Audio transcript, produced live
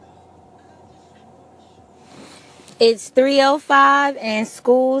It's 3:05 and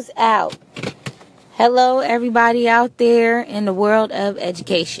school's out. Hello, everybody out there in the world of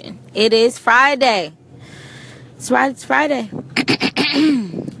education. It is Friday. It's Friday.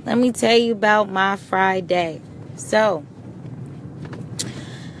 Let me tell you about my Friday. So,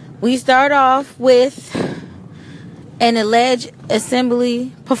 we start off with an alleged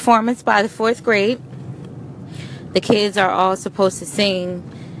assembly performance by the 4th grade. The kids are all supposed to sing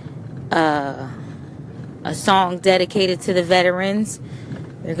a song dedicated to the veterans.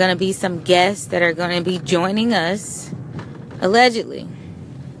 There are going to be some guests that are going to be joining us, allegedly.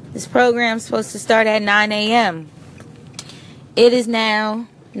 This program is supposed to start at 9 a.m. It is now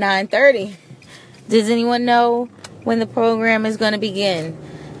 9:30. Does anyone know when the program is going to begin?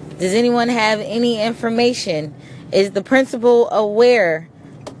 Does anyone have any information? Is the principal aware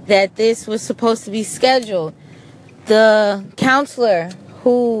that this was supposed to be scheduled? The counselor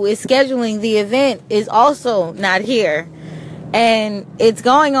who is scheduling the event is also not here. And it's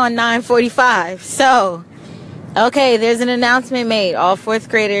going on 9:45. So, okay, there's an announcement made. All 4th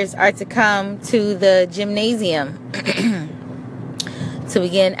graders are to come to the gymnasium to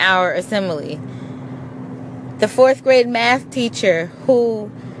begin our assembly. The 4th grade math teacher who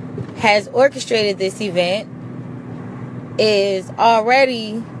has orchestrated this event is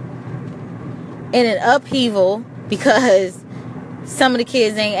already in an upheaval because some of the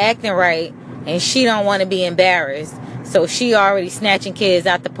kids ain't acting right and she don't want to be embarrassed. So she already snatching kids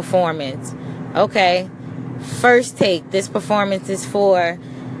out the performance. Okay. First take. This performance is for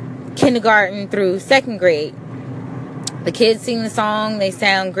kindergarten through 2nd grade. The kids sing the song. They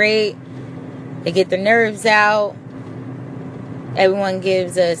sound great. They get their nerves out. Everyone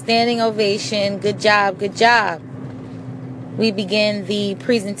gives a standing ovation. Good job. Good job. We begin the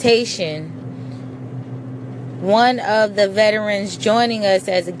presentation. One of the veterans joining us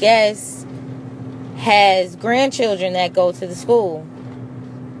as a guest has grandchildren that go to the school.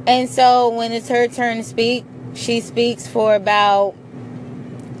 And so when it's her turn to speak, she speaks for about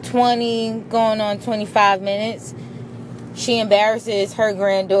 20, going on 25 minutes. She embarrasses her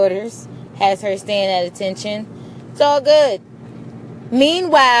granddaughters, has her stand at attention. It's all good.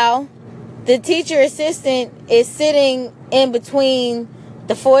 Meanwhile, the teacher assistant is sitting in between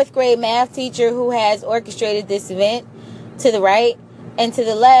the 4th grade math teacher who has orchestrated this event to the right, and to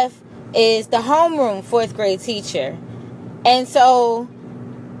the left is the homeroom 4th grade teacher. And so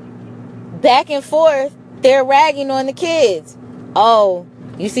back and forth, they're ragging on the kids. Oh,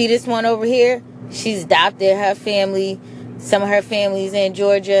 you see this one over here? She's adopted her family. Some of her family's in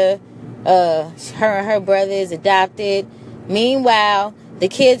Georgia. Her and her brother is adopted. Meanwhile, the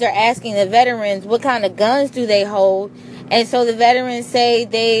kids are asking the veterans what kind of guns do they hold. And so the veterans say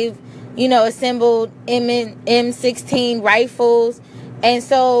they've, assembled M16 rifles. And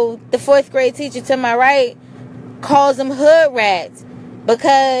so the 4th grade teacher to my right calls them hood rats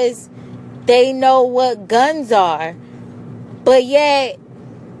because they know what guns are. But yet,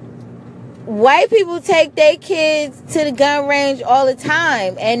 white people take their kids to the gun range all the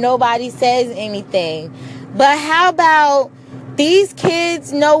time and nobody says anything. But how about these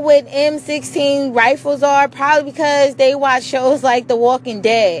kids know what M16 rifles are? Probably because they watch shows like The Walking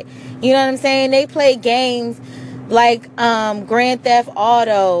Dead. You know what I'm saying? They play games like Grand Theft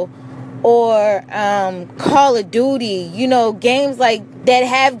Auto or Call of Duty, games like that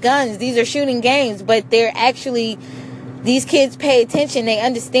have guns. These are shooting games, but they're actually, these kids pay attention. They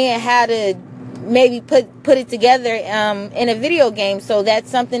understand how to maybe put it together in a video game. So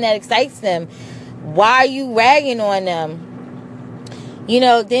that's something that excites them. Why are you ragging on them?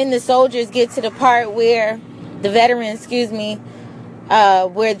 Then the soldiers get to the part where the veterans,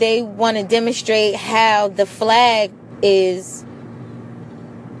 where they want to demonstrate how the flag is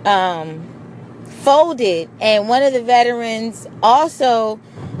folded. And one of the veterans also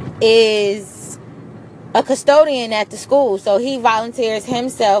is a custodian at the school. So he volunteers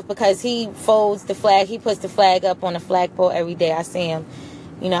himself because he folds the flag. He puts the flag up on the flagpole every day. I see him.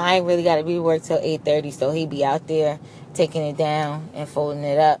 I ain't really got to be to work till 8:30. So he be out there taking it down and folding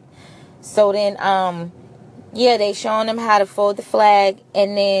it up. So then, they showing them how to fold the flag.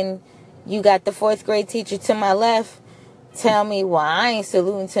 And then you got the 4th grade teacher to my left tell me, well, I ain't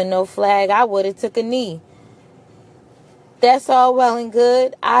saluting to no flag. I would have took a knee. That's all well and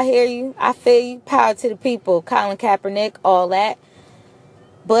good. I hear you. I feel you. Power to the people. Colin Kaepernick, all that.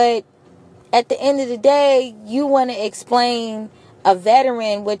 But at the end of the day, you want to explain a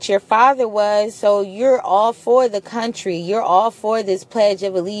veteran what your father was. So you're all for the country. You're all for this Pledge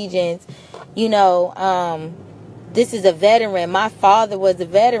of Allegiance. This is a veteran. My father was a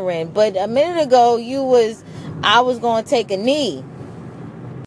veteran. But a minute ago, I was going to take a knee.